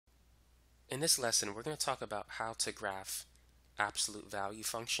In this lesson, we're going to talk about how to graph absolute value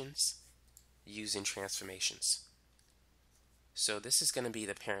functions using transformations. So this is going to be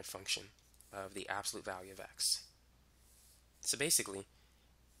the parent function of the absolute value of x. So basically,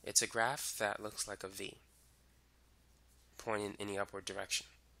 it's a graph that looks like a V, pointing in the upward direction.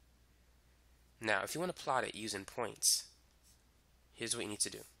 Now, if you want to plot it using points, here's what you need to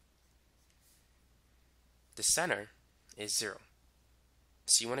do. The center is 0.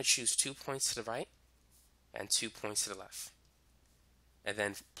 So you want to choose 2 points to the right and 2 points to the left. And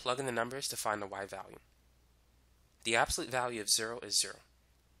then plug in the numbers to find the y value. The absolute value of 0 is 0.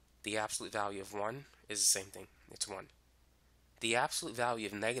 The absolute value of 1 is the same thing. It's 1. The absolute value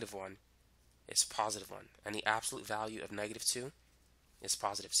of negative 1 is positive 1. And the absolute value of negative 2 is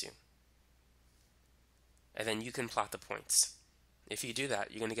positive 2. And then you can plot the points. If you do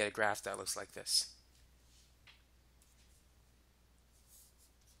that, you're going to get a graph that looks like this.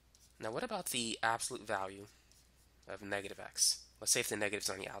 Now what about the absolute value of negative x? Let's say if the negative is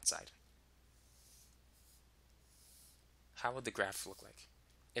on the outside. How would the graph look like?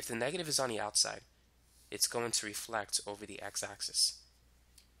 If the negative is on the outside, it's going to reflect over the x-axis.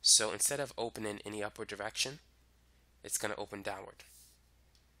 So instead of opening in the upward direction, it's going to open downward.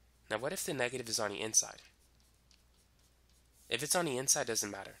 Now what if the negative is on the inside? If it's on the inside, it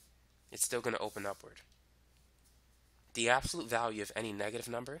doesn't matter. It's still going to open upward. The absolute value of any negative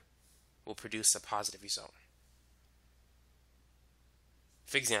number will produce a positive result.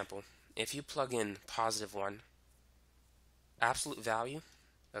 For example, if you plug in positive 1, absolute value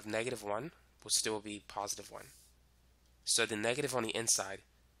of negative 1 will still be positive 1. So the negative on the inside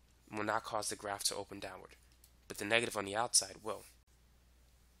will not cause the graph to open downward, but the negative on the outside will.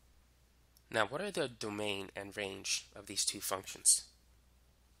 Now, what are the domain and range of these two functions?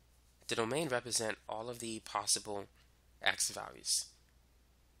 The domain represents all of the possible x values.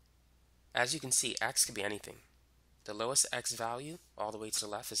 As you can see, x could be anything. The lowest x value all the way to the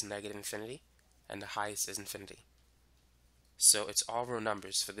left is negative infinity, and the highest is infinity. So it's all real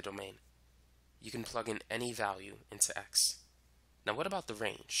numbers for the domain. You can plug in any value into x. Now what about the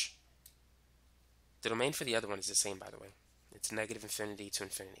range? The domain for the other one is the same, by the way. It's negative infinity to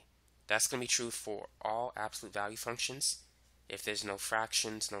infinity. That's going to be true for all absolute value functions if there's no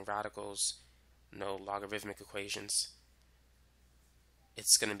fractions, no radicals, no logarithmic equations.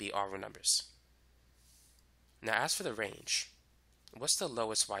 It's going to be all real numbers. Now as for the range, what's the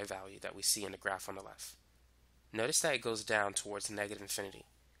lowest y value that we see in the graph on the left? Notice that it goes down towards negative infinity,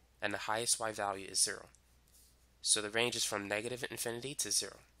 and the highest y value is 0. So the range is from negative infinity to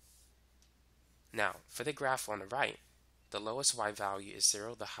 0. Now, for the graph on the right, the lowest y value is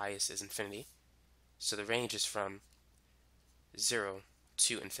 0, the highest is infinity. So the range is from 0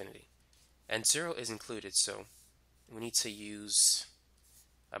 to infinity. And 0 is included, so we need to use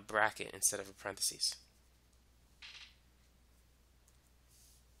a bracket instead of a parentheses.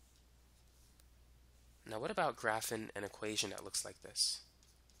 Now what about graphing an equation that looks like this?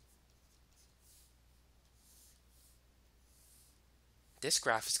 This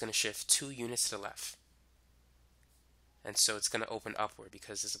graph is going to shift 2 units to the left. And so it's going to open upward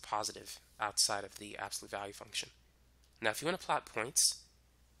because there's a positive outside of the absolute value function. Now if you want to plot points,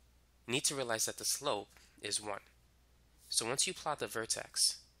 you need to realize that the slope is 1. So once you plot the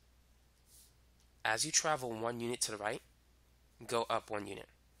vertex, as you travel 1 unit to the right, go up 1 unit.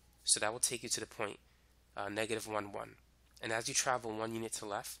 So that will take you to the point negative 1, 1. And as you travel 1 unit to the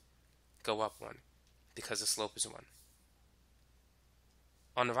left, go up 1 because the slope is 1.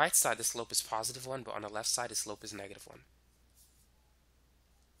 On the right side, the slope is positive 1, but on the left side, the slope is negative 1.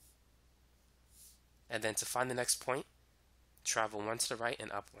 And then to find the next point, travel 1 to the right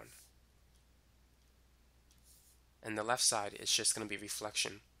and up 1. And the left side is just going to be a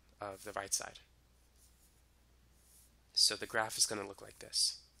reflection of the right side. So the graph is going to look like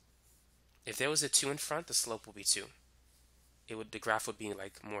this. If there was a 2 in front, the slope will be 2. The graph would be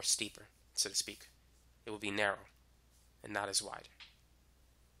like more steeper, so to speak. It would be narrow and not as wide.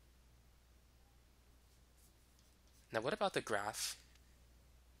 Now what about the graph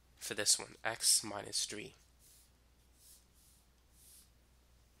for this one, x minus 3?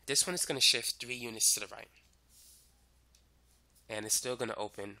 This one is going to shift 3 units to the right. And it's still going to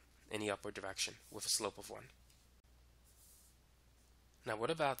open in the upward direction with a slope of 1. Now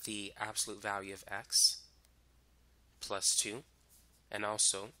what about the absolute value of x plus 2 and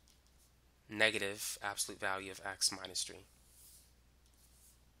also negative absolute value of x minus 3?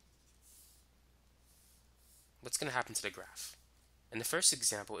 What's going to happen to the graph? In the first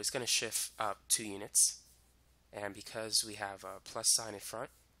example, it's going to shift up 2 units, and because we have a plus sign in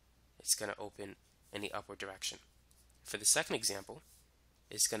front, it's going to open in the upward direction. For the second example,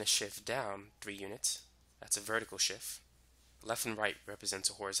 is going to shift down 3 units. That's a vertical shift. Left and right represents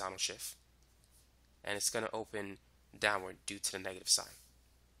a horizontal shift. And it's going to open downward due to the negative sign.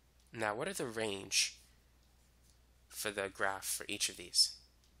 Now, what are the range for the graph for each of these?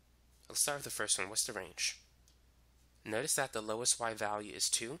 Let's start with the first one. What's the range? Notice that the lowest y value is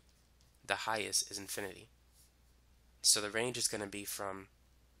 2, the highest is infinity. So the range is going to be from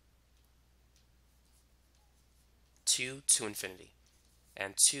 2 to infinity,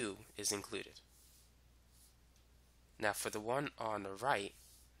 and 2 is included. Now for the one on the right,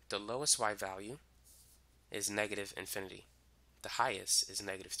 the lowest y value is negative infinity. The highest is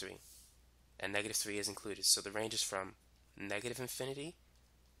negative 3, and negative 3 is included. So the range is from negative infinity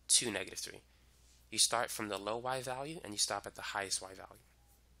to negative 3. You start from the low y value and you stop at the highest y value.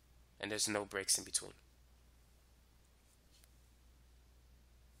 And there's no breaks in between.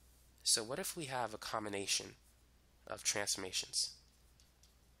 So what if we have a combination of transformations?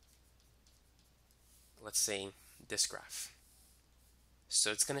 Let's say this graph.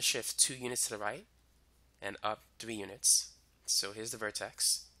 So it's going to shift 2 units to the right and up 3 units. So here's the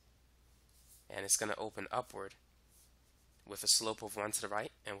vertex. And it's going to open upward with a slope of 1 to the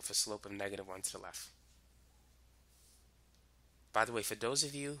right and with a slope of negative 1 to the left. By the way, for those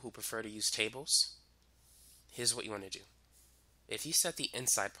of you who prefer to use tables, here's what you want to do. If you set the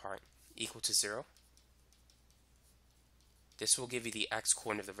inside part equal to 0, this will give you the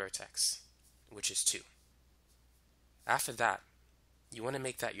x-coordinate of the vertex, which is 2. After that, you want to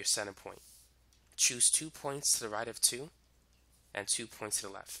make that your center point. Choose 2 points to the right of 2 and 2 points to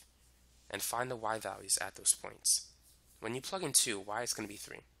the left, and find the y values at those points. When you plug in 2, y is going to be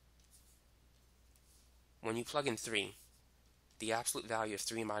 3. When you plug in 3, the absolute value of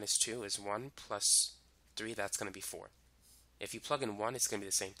 3 minus 2 is 1 plus 3, that's going to be 4. If you plug in 1, it's going to be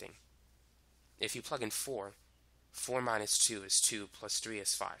the same thing. If you plug in 4, 4 minus 2 is 2 plus 3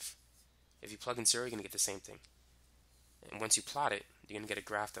 is 5. If you plug in 0, you're going to get the same thing. And once you plot it, you're going to get a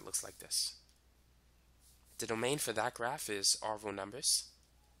graph that looks like this. The domain for that graph is all real numbers,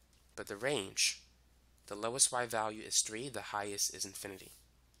 but the range, the lowest y value is 3, the highest is infinity.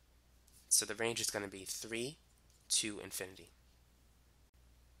 So the range is going to be 3 to infinity.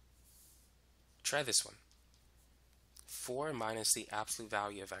 Try this one. 4 minus the absolute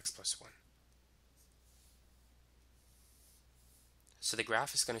value of x plus 1. So the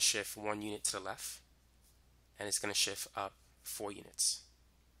graph is going to shift 1 unit to the left, and it's going to shift up 4 units.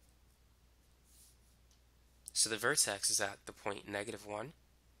 So the vertex is at the point negative 1,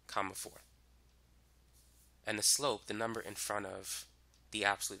 comma 4. And the slope, the number in front of the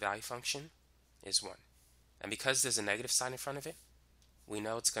absolute value function, is 1. And because there's a negative sign in front of it, we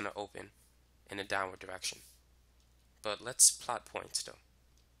know it's going to open in a downward direction. But let's plot points though.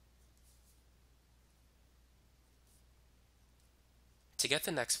 To get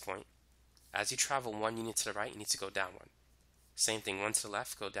the next point, as you travel 1 unit to the right, you need to go down 1. Same thing, 1 to the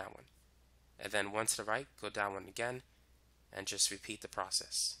left, go down 1. And then 1 to the right, go down 1 again, and just repeat the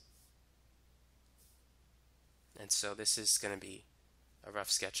process. And so this is going to be a rough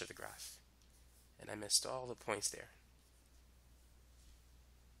sketch of the graph. And I missed all the points there.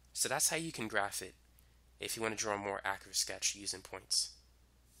 So that's how you can graph it if you want to draw a more accurate sketch using points.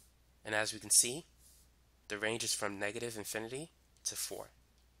 And as we can see, the range is from negative infinity to 4.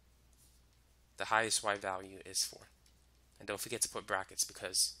 The highest y value is 4. And don't forget to put brackets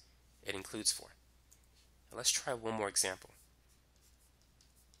because it includes 4. Now let's try one more example.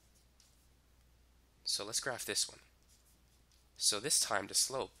 So let's graph this one. So this time the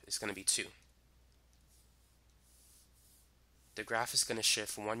slope is going to be 2. The graph is going to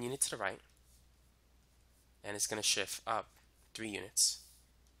shift 1 unit to the right, and it's going to shift up 3 units.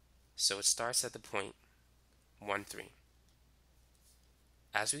 So it starts at the point 1, 3.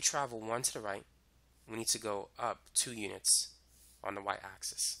 As we travel 1 to the right, we need to go up 2 units on the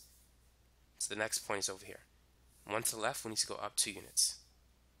y-axis. So the next point is over here. 1 to the left, we need to go up 2 units.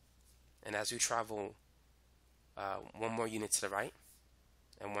 And as we travel 1 more unit to the right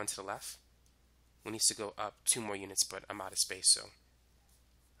and 1 to the left, we need to go up 2 more units, but I'm out of space, so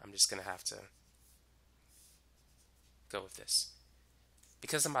I'm just going to have to go with this.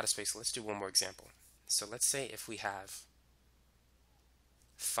 Because I'm out of space, let's do one more example. So let's say if we have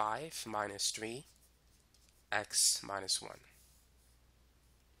 5 minus 3 x minus 1.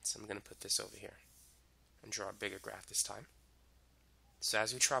 So I'm going to put this over here and draw a bigger graph this time. So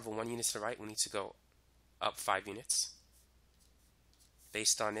as we travel 1 unit to the right, we need to go up 5 units.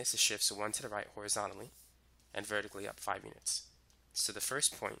 Based on this, it shifts 1 to the right horizontally and vertically up 5 units. So the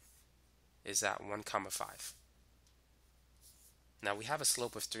first point is at 1, 5. Now we have a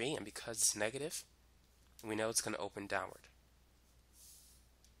slope of 3, and because it's negative, we know it's going to open downward.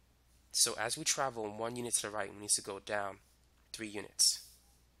 So as we travel 1 unit to the right, we need to go down 3 units.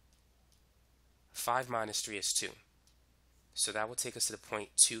 5 minus 3 is 2. So that will take us to the point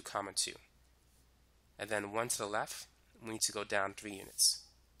 2, 2. And then 1 to the left, we need to go down 3 units.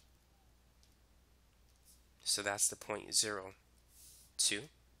 So that's the point 0, 2.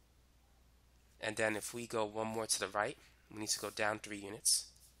 And then if we go 1 more to the right, we need to go down 3 units.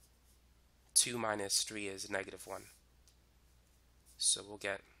 2 minus 3 is negative 1. So we'll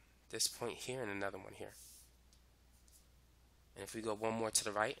get this point here and another one here. And if we go 1 more to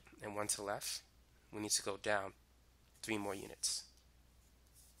the right and 1 to the left, we need to go down 3 more units.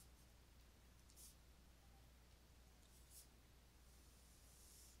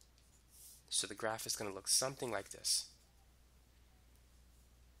 So the graph is going to look something like this.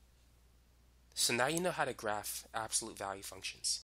 So now you know how to graph absolute value functions.